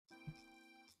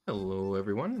Hello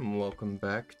everyone and welcome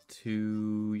back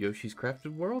to Yoshi's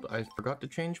Crafted World. I forgot to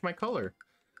change my color.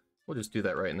 We'll just do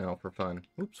that right now for fun.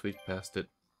 Oops, we passed it.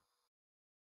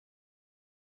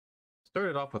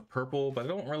 Started off with purple, but I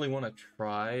don't really want to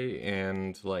try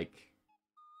and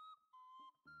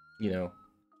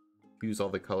use all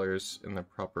the colors in the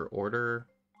proper order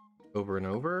over and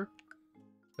over.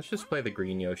 Let's just play the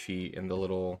green Yoshi and the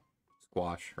little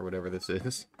squash or whatever this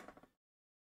is.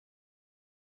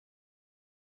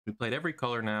 We played every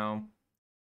color now.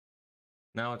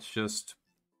 Now it's just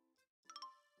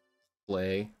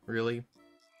play, really.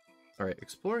 Alright,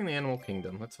 exploring the animal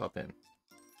kingdom. Let's hop in.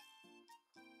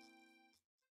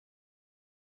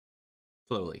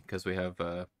 Slowly, because we have,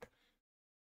 the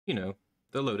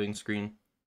loading screen.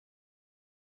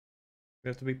 We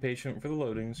have to be patient for the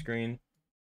loading screen.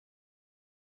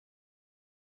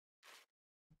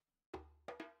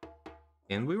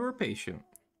 And we were patient.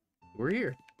 We're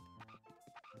here.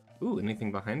 Ooh,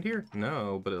 anything behind here?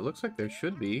 No, but it looks like there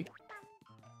should be.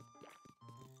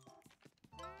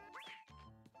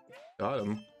 Got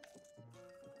him.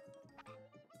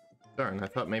 Darn, I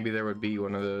thought maybe there would be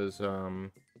one of those, Uh-oh.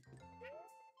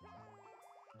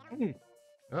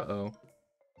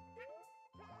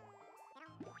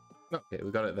 Okay,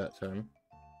 we got it that time.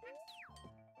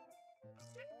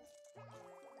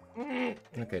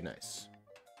 Okay, nice.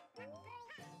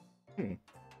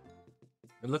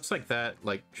 It looks like that,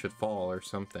 should fall or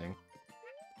something.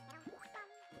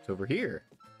 It's over here.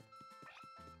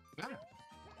 Ah.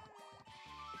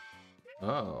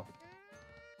 Oh.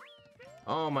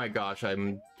 Oh my gosh,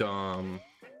 I'm dumb.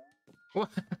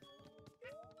 What?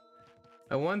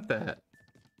 I want that.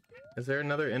 Is there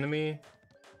another enemy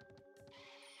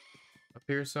up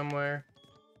here somewhere?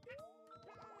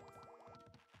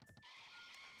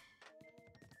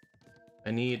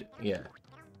 Yeah.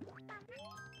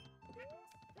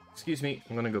 Excuse me,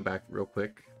 I'm gonna go back real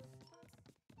quick.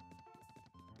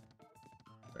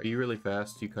 Are you really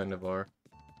fast? You kind of are.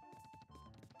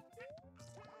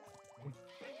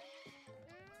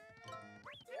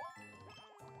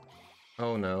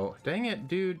 Oh no. Dang it,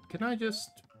 dude. Can I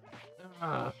just...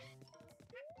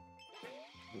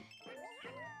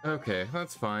 Okay,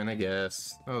 that's fine, I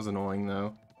guess. That was annoying,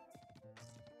 though.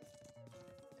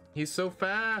 He's so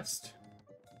fast!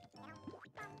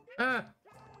 Ah!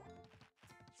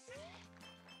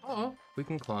 Oh, we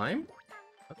can climb?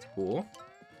 That's cool.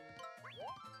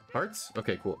 Hearts?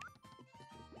 Okay, cool.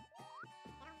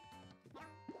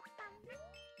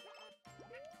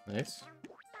 Nice.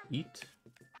 Eat.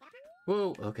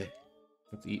 Whoa, okay.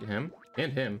 Let's eat him.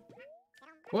 And him.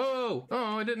 Whoa!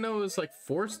 Oh, I didn't know it was like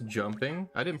forced jumping.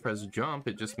 I didn't press jump,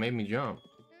 it just made me jump.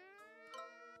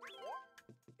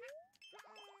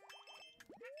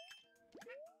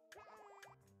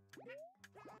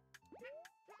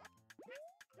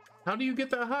 How do you get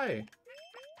that high?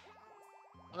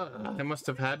 I must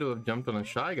have had to have jumped on a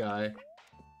shy guy.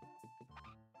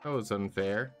 That was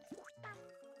unfair.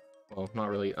 Well, not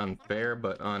really unfair,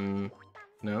 but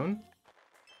unknown.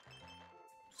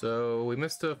 So we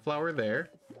missed a flower there.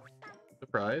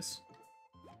 Surprise.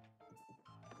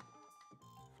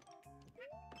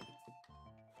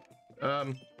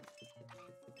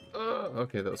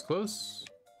 Okay, that was close.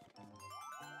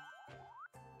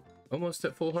 Almost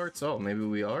at full hearts. Oh, maybe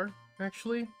we are,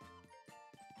 actually.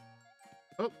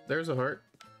 Oh, there's a heart.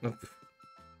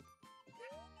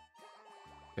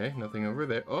 Okay, nothing over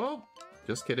there. Oh,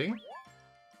 just kidding.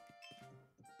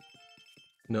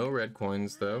 No red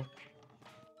coins, though.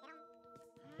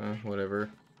 Whatever.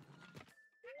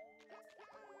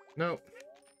 No.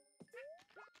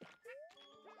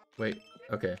 Wait,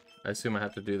 okay. I assume I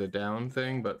have to do the down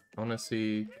thing, but I want to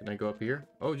see... Can I go up here?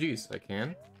 Oh, geez, I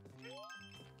can.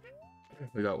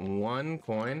 We got one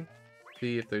coin.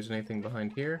 See if there's anything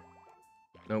behind here.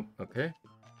 Nope, okay.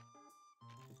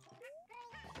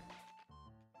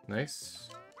 Nice.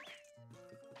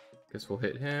 Guess we'll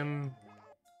hit him.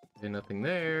 Okay, nothing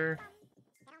there.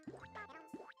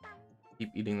 Keep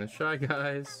eating the shy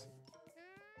guys.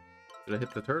 Should I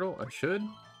hit the turtle? I should.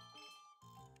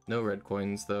 No red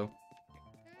coins, though.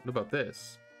 What about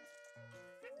this?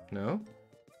 No?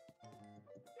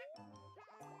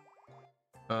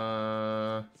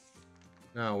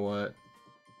 Now what?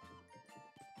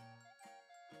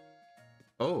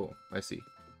 Oh, I see.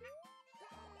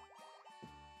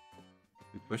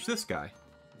 We push this guy.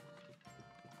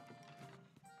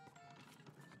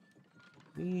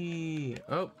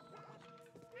 Oh.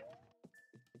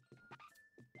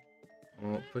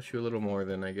 Well, push you a little more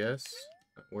then, I guess.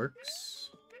 That works.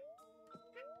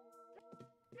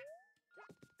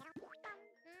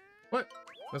 What?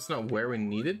 That's not where we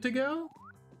needed to go?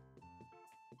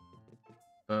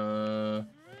 Uh...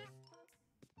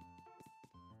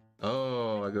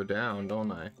 Oh, I go down,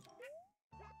 don't I?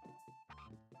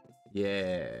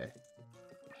 Yeah.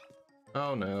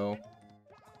 Oh no.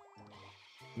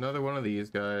 Another one of these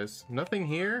guys. Nothing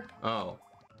here? Oh.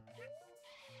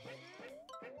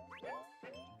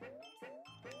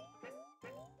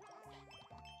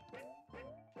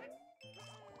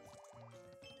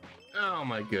 Oh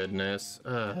my goodness.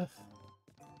 Ugh.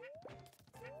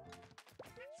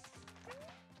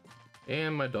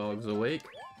 And my dog's awake.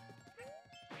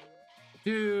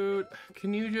 Dude,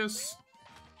 can you just...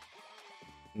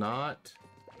 not?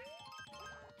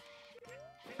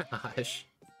 Gosh.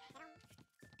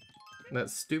 That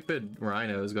stupid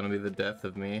rhino is gonna be the death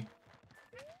of me.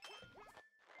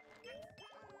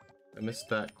 I missed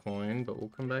that coin, but we'll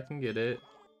come back and get it.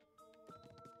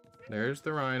 There's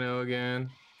the rhino again.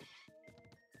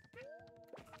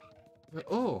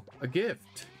 Oh, a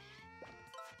gift.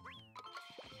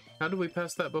 How did we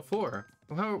pass that before?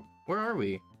 Where are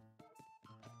we?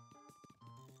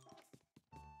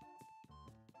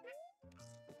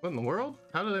 What in the world?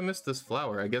 How did I miss this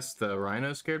flower? I guess the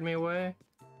rhino scared me away?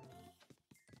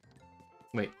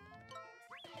 Wait.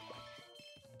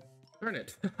 Darn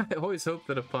it. I always hope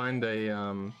that I find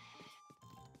a,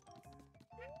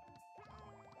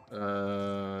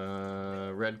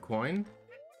 red coin.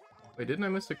 Wait, didn't I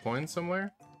miss a coin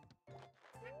somewhere?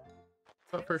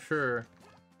 Thought for sure.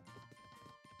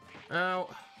 Ow.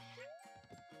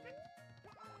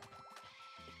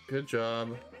 Good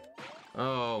job.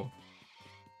 Oh.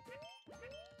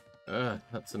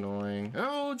 That's annoying.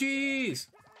 Oh, jeez!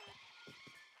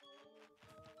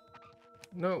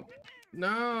 No.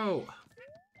 No!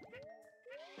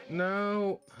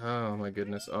 No! Oh my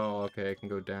goodness. Oh, okay, I can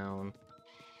go down.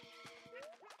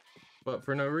 But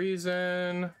for no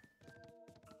reason.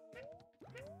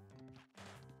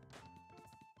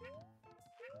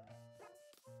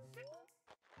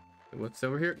 What's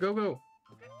over here? Go, go!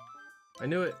 I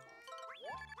knew it.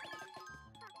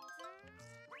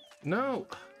 No!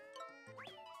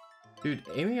 Dude,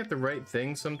 aiming at the right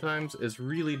thing sometimes is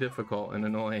really difficult and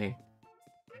annoying.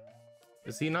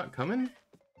 Is he not coming?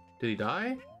 Did he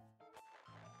die?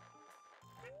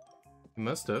 He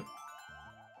must have.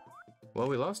 Well,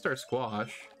 we lost our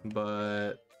squash,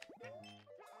 but...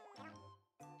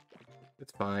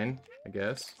 it's fine, I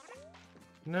guess.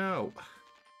 No!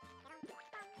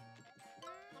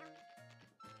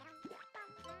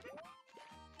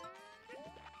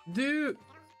 Dude!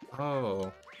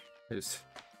 Oh. I just...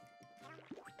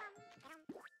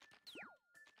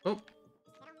 oh!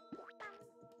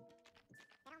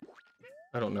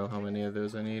 I don't know how many of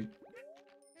those I need.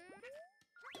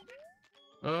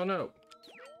 Oh no!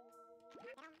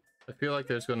 I feel like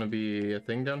there's gonna be a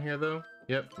thing down here though.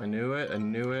 Yep, I knew it, I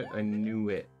knew it, I knew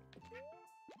it.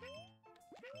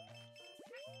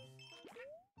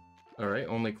 Alright,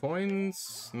 only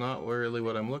coins. Not really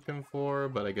what I'm looking for,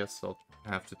 but I guess I'll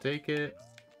have to take it.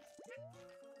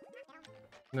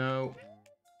 No.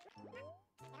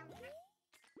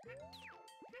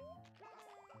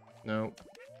 No.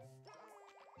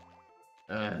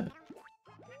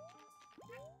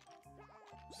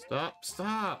 Stop,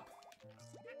 stop!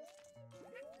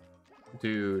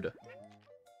 Dude.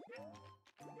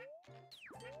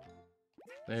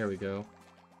 There we go.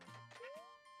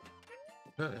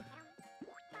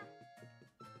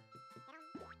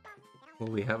 Will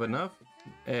we have enough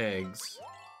eggs?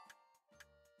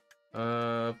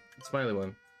 Smiley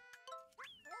one.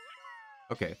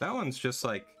 Okay, that one's just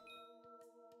like...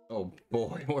 oh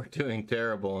boy, we're doing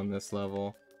terrible in this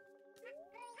level.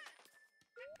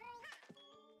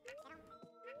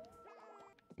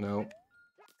 No.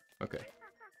 Okay.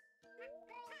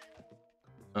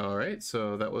 Alright,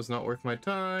 so that was not worth my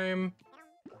time.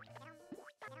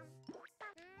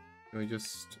 Can we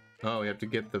just... oh, we have to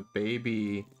get the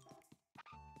baby...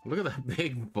 look at that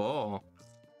big ball.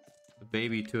 The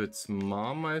baby to its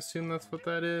mom, I assume that's what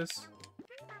that is.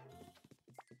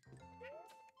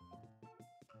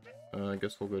 I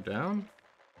guess we'll go down.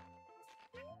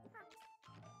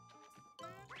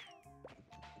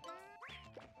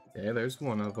 Okay, there's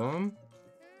one of them.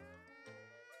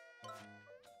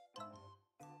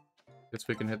 Guess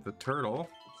we can hit the turtle.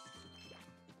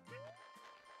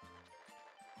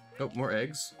 Oh, more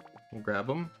eggs. We'll grab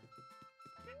them.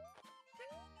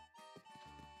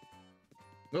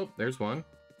 Oh, there's one.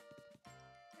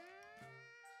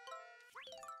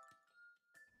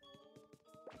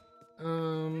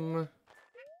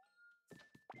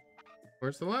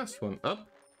 Where's the last one? Up.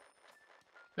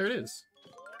 There it is.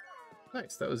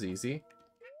 Nice, that was easy.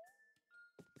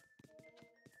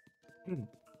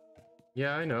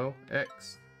 Yeah, I know.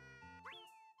 X.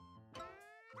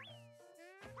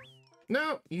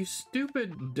 No, you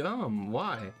stupid dumb.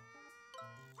 Why?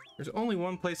 There's only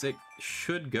one place it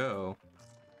should go.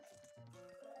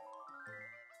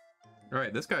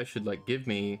 Alright, this guy should, like, give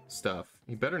me stuff.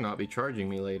 He better not be charging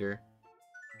me later.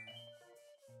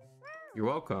 You're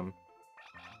welcome.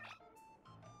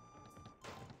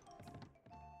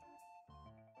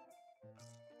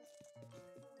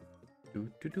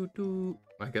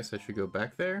 I guess I should go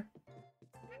back there.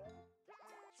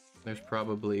 There's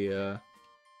probably,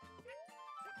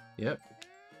 Yep.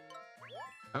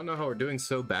 I don't know how we're doing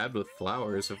so bad with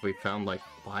flowers if we found, like,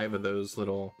 5 of those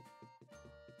little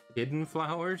hidden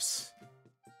flowers.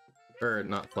 Or,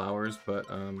 not flowers, but,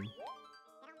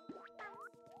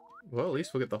 well, at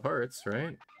least we'll get the hearts,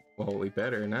 right? Well, we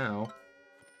better now.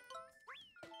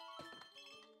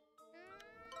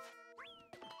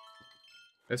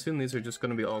 I assume these are just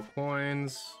gonna be all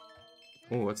coins.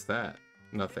 Oh, what's that?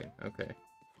 Nothing. Okay.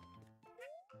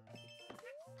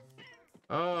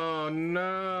 Oh,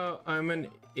 no! I'm an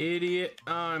idiot.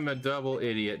 I'm a double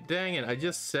idiot. Dang it, I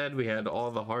just said we had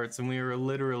all the hearts and we were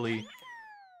literally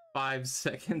 5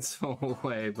 seconds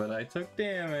away, but I took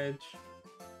damage.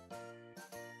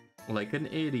 Like an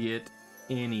idiot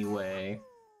anyway.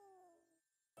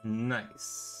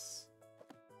 Nice.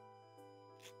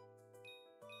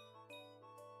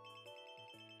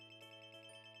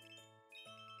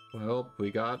 Well,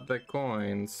 we got the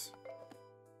coins.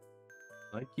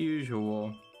 Like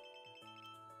usual.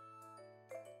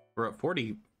 We're at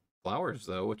 40 flowers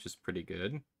though, which is pretty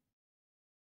good.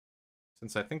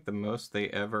 Since I think the most they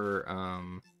ever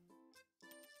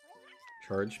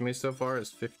charged me so far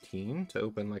is 15 to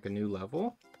open like a new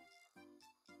level.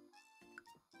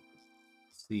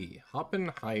 Let's see,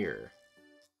 hopping higher.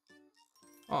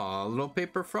 Aw, little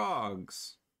paper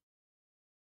frogs.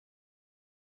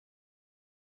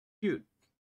 Cute.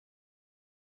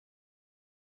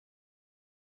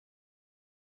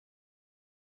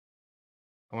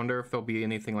 I wonder if there'll be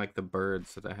anything like the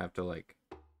birds that I have to like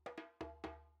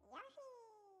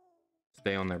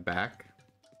stay on their back.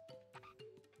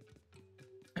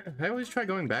 I always try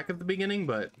going back at the beginning,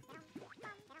 but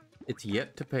it's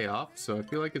yet to pay off, so I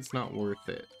feel like it's not worth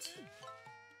it.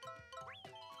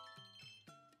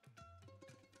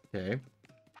 Okay.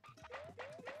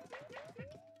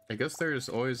 I guess there's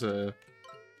always a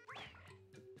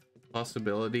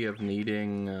possibility of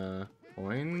needing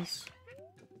coins,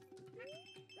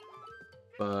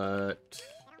 but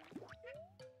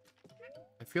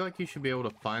I feel like you should be able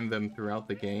to find them throughout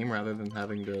the game rather than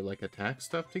having to like attack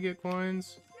stuff to get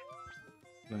coins.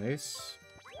 Nice.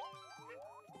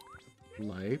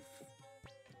 Life.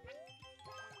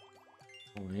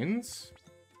 Coins.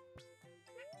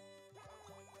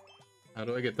 How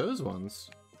do I get those ones?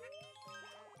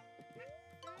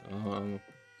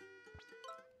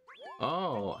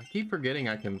 Oh, I keep forgetting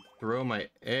I can throw my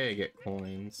egg at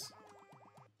coins.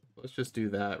 Let's just do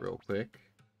that real quick.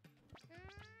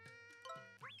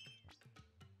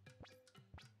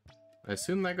 I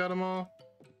assume that got them all?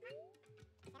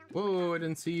 Whoa, I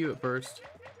didn't see you at first.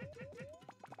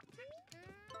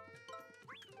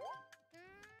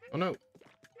 Oh no.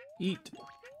 Eat.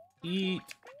 Eat.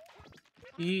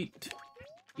 Eat.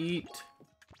 Eat.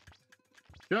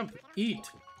 Jump.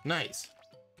 Eat. Nice.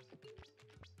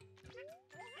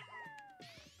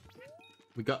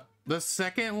 We got the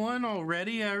second one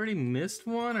already? I already missed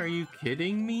one? Are you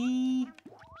kidding me?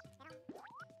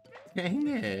 Dang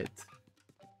it.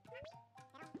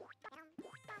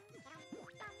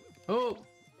 Oh!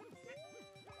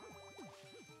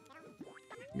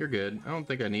 You're good. I don't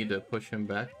think I need to push him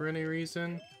back for any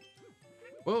reason.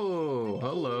 Whoa,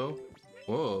 hello.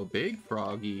 Whoa, big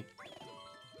froggy.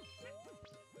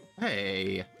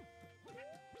 Hey.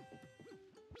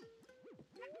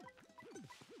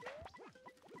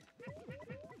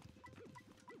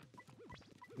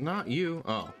 Not you.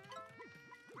 Oh.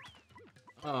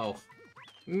 Oh.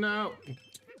 No.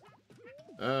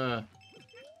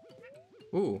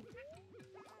 Ooh.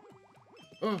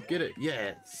 Oh, get it.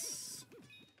 Yes.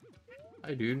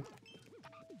 Hi, dude.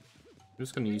 I'm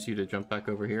just gonna use you to jump back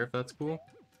over here if that's cool.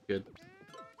 Good.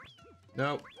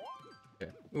 No.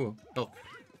 Okay. Ooh. Health.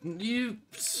 You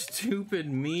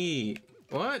stupid me.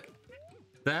 What?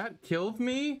 That killed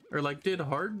me? Or like did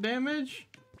heart damage?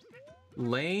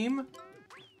 Lame.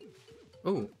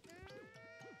 Ooh.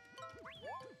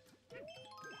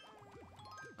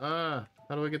 How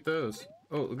do I get those?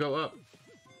 Oh, go up.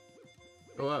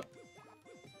 Go up.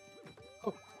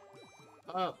 Oh.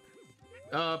 Up.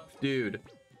 Up, dude.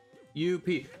 UP.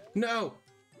 No!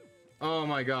 Oh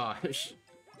my gosh.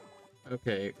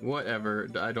 Okay, whatever.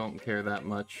 I don't care that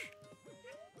much.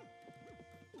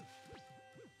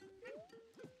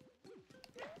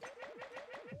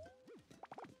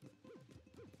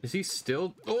 Is he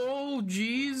still? Oh,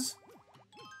 jeez.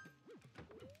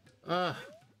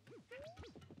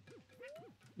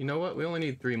 You know what? We only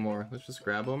need 3 more. Let's just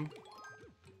grab them.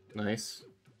 Nice.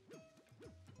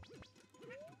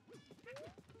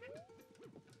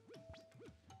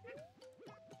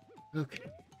 Okay.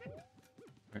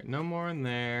 Alright, no more in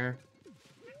there.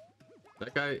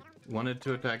 That guy wanted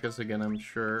to attack us again, I'm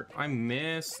sure. I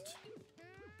missed.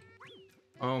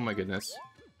 Oh my goodness.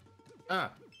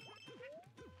 Ah.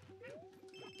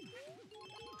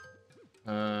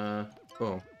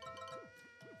 Oh.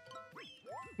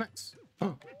 Nice.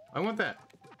 Oh, I want that.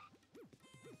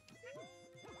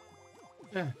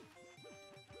 Yeah.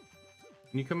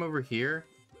 Can you come over here?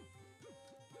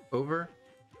 Over?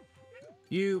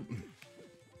 You...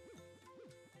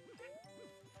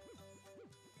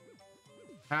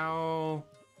 How?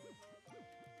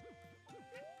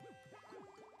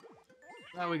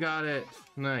 Oh, we got it.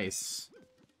 Nice.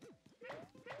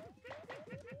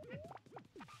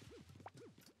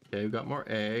 Okay, we got more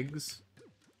eggs.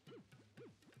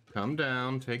 Come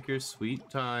down, take your sweet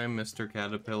time, Mr.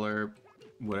 Caterpillar,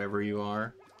 whatever you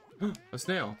are. A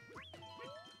snail.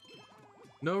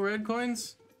 No red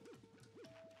coins?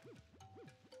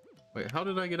 Wait, how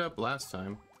did I get up last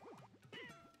time?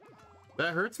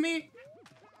 That hurts me?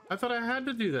 I thought I had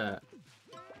to do that.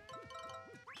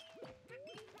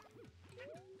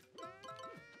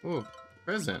 Oh,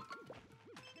 present.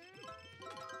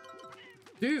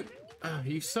 Dude,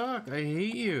 you suck. I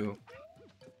hate you.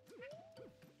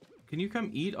 Can you come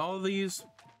eat all these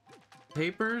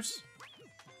papers?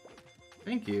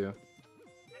 Thank you.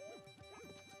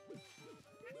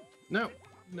 No,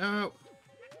 no.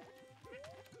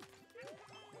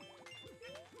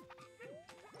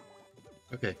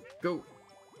 Okay, go.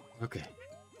 Okay.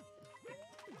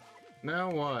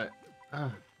 Now what?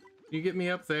 Can you get me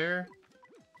up there?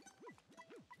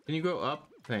 Can you go up?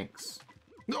 Thanks.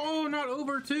 No, not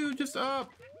over too, just up.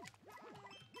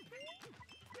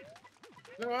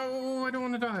 No, I don't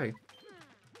want to die.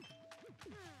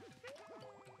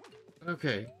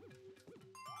 Okay.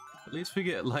 At least we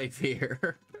get life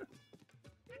here.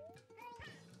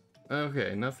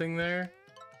 Okay, nothing there.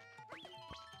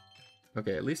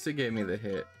 Okay, at least it gave me the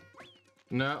hit.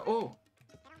 No. Oh!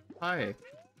 Hi.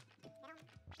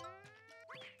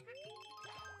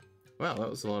 Wow, that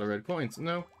was a lot of red coins.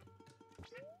 No.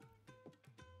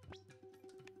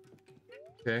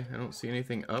 Okay, I don't see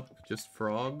anything up, just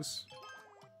frogs.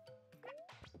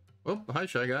 Oh, hi,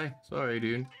 Shy Guy. Sorry,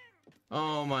 dude.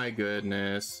 Oh my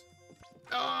goodness.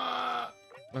 Ah!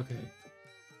 Okay.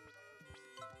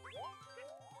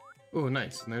 Oh,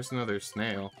 nice. And there's another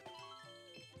snail.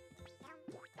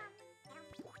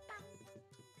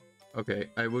 Okay,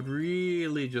 I would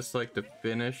really just like to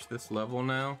finish this level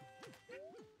now.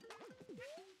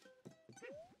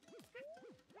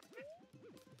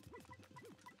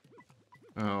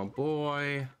 Oh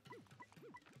boy.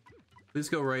 Please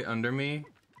go right under me,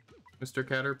 Mr.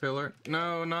 Caterpillar.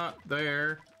 No, not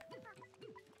there.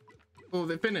 Oh,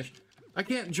 they finished. I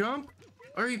can't jump?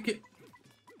 Are you kidding?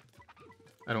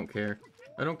 I don't care.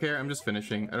 I don't care. I'm just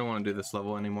finishing. I don't want to do this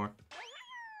level anymore.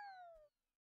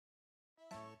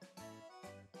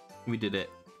 We did it.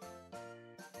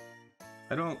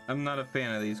 I'm not a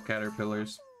fan of these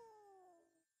caterpillars.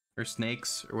 Or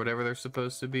snakes, or whatever they're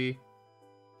supposed to be.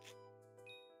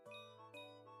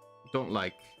 Don't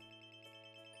like.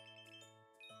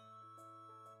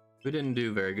 We didn't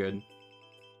do very good.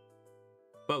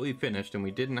 But we finished, and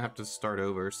we didn't have to start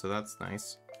over, so that's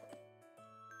nice.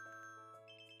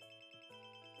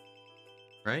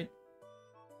 Right?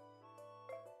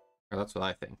 Or that's what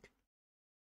I think.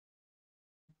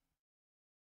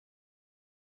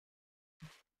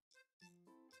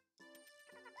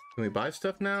 Can we buy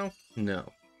stuff now?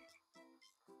 No.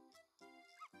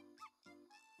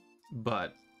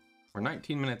 But we're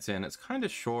 19 minutes in. It's kind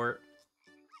of short.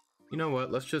 You know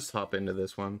what? Let's just hop into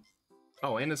this one.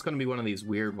 Oh, and it's going to be one of these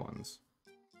weird ones.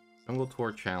 Jungle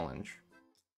Tour Challenge.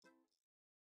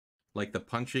 Like the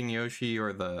punching Yoshi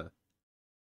or the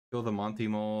kill the Monty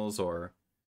Moles or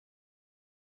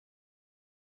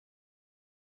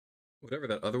whatever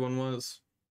that other one was.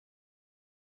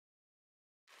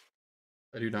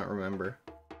 I do not remember.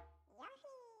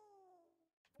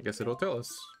 I guess it'll tell us.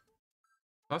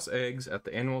 Toss eggs at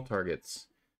the animal targets.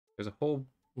 There's a whole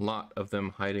lot of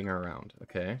them hiding around.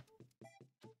 Okay.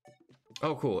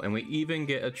 Oh, cool. And we even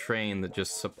get a train that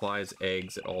just supplies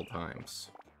eggs at all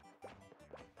times.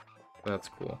 That's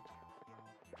cool.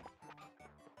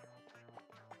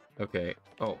 Okay.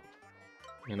 Oh.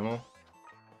 Animal.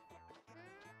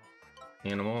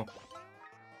 Animal.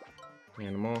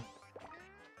 Animal.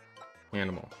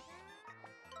 Animal.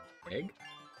 Egg?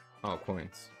 Oh,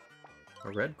 coins.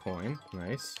 A red coin.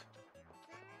 Nice.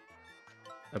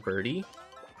 A birdie.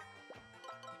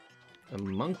 A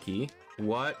monkey.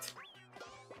 What?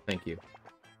 Thank you.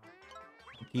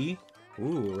 Monkey.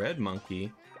 Ooh, red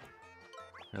monkey.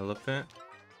 Elephant.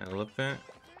 Elephant.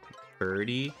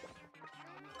 Birdie.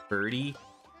 Birdie.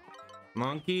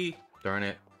 Monkey. Darn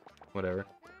it. Whatever.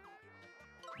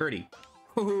 Birdie.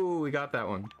 Ooh, we got that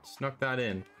one. Snuck that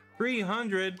in.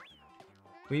 300.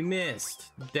 We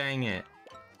missed. Dang it.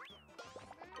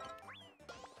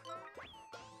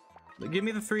 Give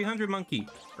me the 300 monkey.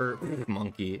 Or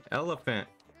monkey. Elephant.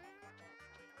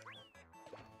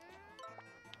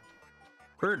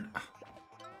 Bird.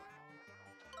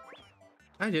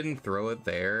 I didn't throw it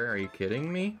there. Are you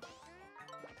kidding me?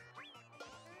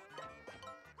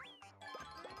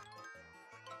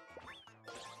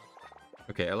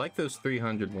 Okay, I like those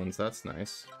 300 ones. That's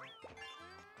nice.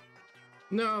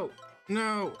 No!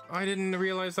 No! I didn't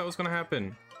realize that was gonna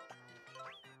happen.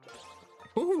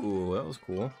 Ooh, that was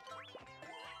cool. Is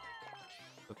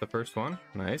that the first one?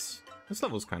 Nice. This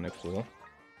level's kind of cool.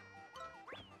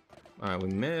 We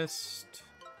missed.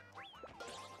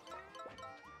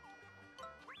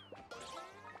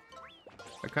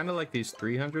 I kind of like these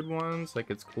 300 ones. Like,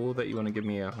 it's cool that you want to give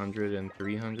me 100 and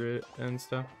 300 and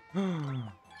stuff.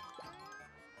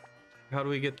 How do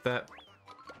we get that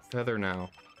feather now?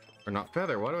 Or not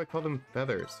feather, why do I call them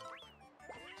feathers?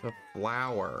 It's a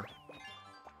flower.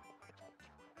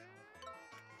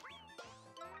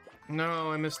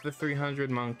 No, I missed the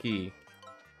 300 monkey.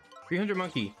 300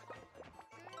 monkey.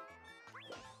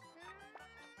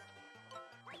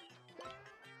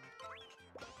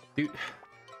 Dude,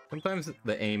 sometimes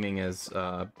the aiming is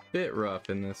a bit rough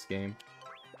in this game.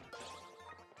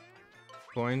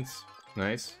 Coins,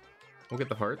 nice. We'll get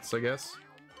the hearts, I guess.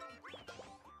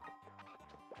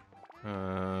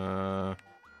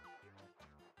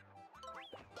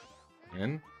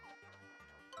 N.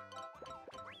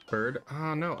 Bird.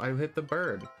 Oh no, I hit the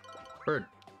bird. Bird.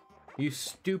 You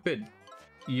stupid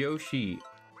Yoshi.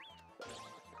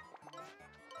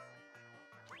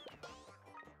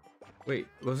 Wait,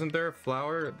 wasn't there a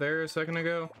flower there a second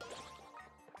ago?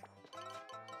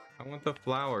 I want the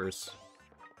flowers.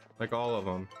 Like all of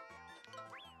them.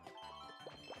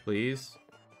 Please.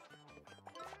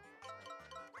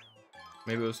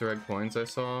 Maybe it was the red coins I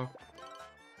saw.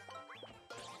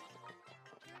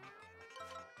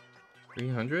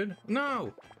 300?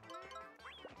 No!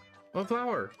 A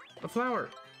flower! A flower!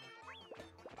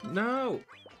 No!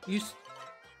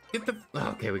 Get the...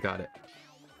 Okay, we got it.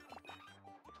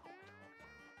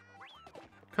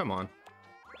 Come on.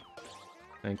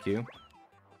 Thank you.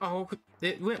 Oh,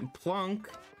 it went plunk.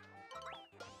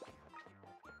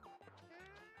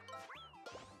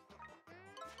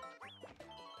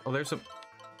 Oh, there's a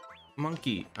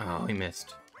monkey. Oh, he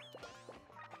missed.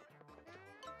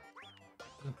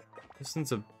 This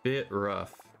one's a bit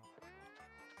rough.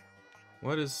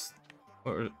 What is...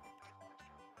 What?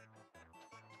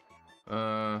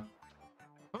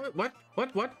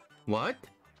 What?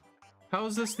 How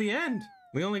is this the end?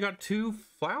 We only got 2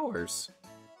 flowers.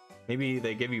 Maybe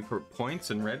they give you for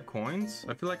points and red coins?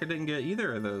 I feel like I didn't get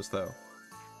either of those, though.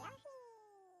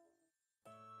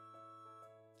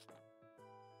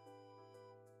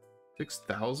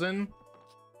 $6,000?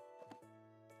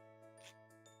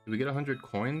 Did we get 100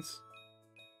 coins?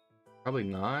 Probably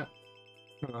not.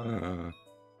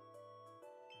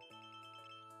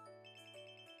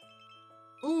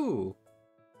 Ooh!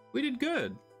 We did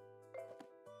good!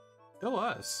 Go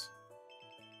us!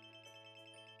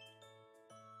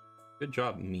 Good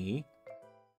job, me.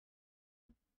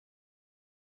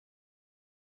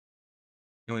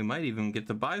 And we might even get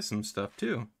to buy some stuff,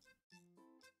 too.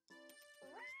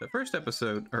 The first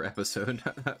episode,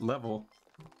 level,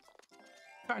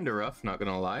 kinda rough, not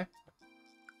gonna lie.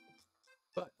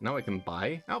 But now I can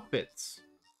buy outfits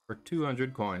for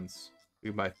 200 coins.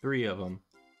 We can buy 3 of them.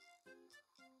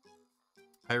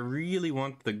 I really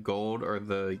want the gold or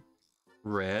the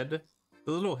red.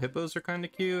 The little hippos are kind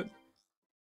of cute.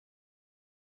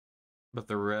 But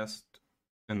the rest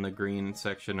and the green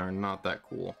section are not that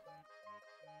cool.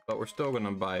 But we're still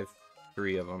gonna buy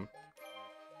 3 of them.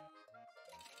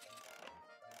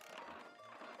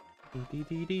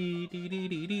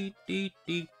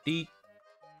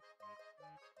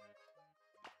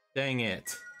 Dang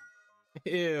it.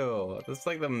 Ew, that's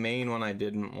like the main one I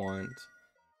didn't want.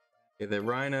 Okay, the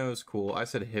rhino's cool. I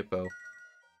said hippo.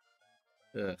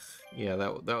 Ugh, yeah,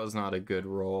 that was not a good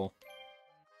roll.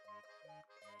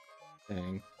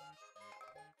 Dang.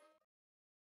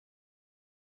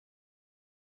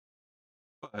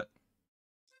 But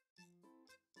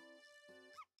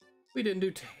We didn't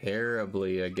do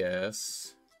terribly, I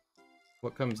guess.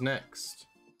 What comes next?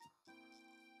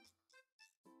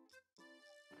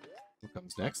 What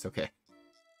comes next? Okay.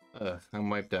 I'm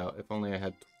wiped out. If only I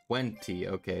had 20.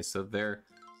 Okay, so they're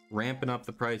ramping up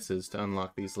the prices to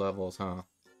unlock these levels, huh?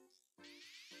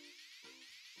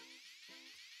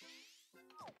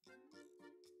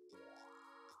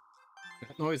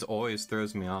 That noise always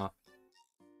throws me off.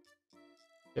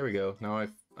 There we go. Now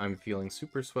I'm feeling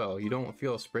super swell. You don't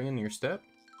feel a spring in your step?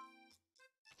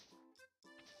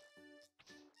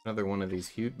 Another one of these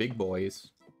huge big boys.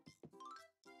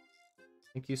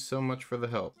 Thank you so much for the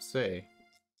help. Say,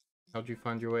 how'd you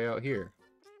find your way out here?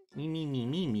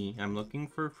 Me. I'm looking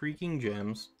for freaking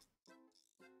gems.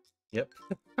 Yep.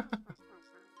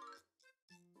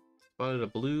 Spotted a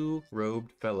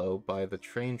blue-robed fellow by the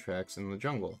train tracks in the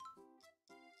jungle.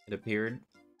 It appeared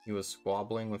he was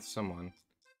squabbling with someone.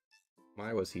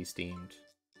 My, was he steamed.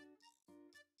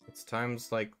 It's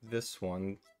times like this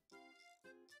one...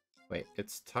 Wait,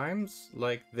 it's times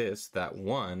like this that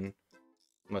one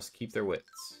must keep their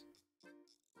wits.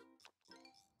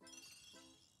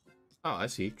 Oh, I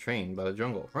see. Train by the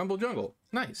jungle. Rumble Jungle.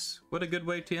 Nice. What a good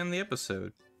way to end the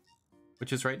episode.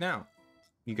 Which is right now.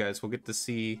 You guys will get to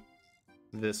see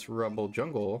this Rumble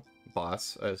Jungle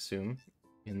boss, I assume,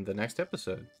 in the next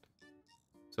episode.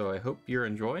 So I hope you're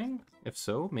enjoying. If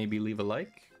so, maybe leave a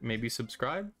like, maybe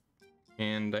subscribe,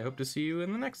 and I hope to see you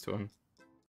in the next one.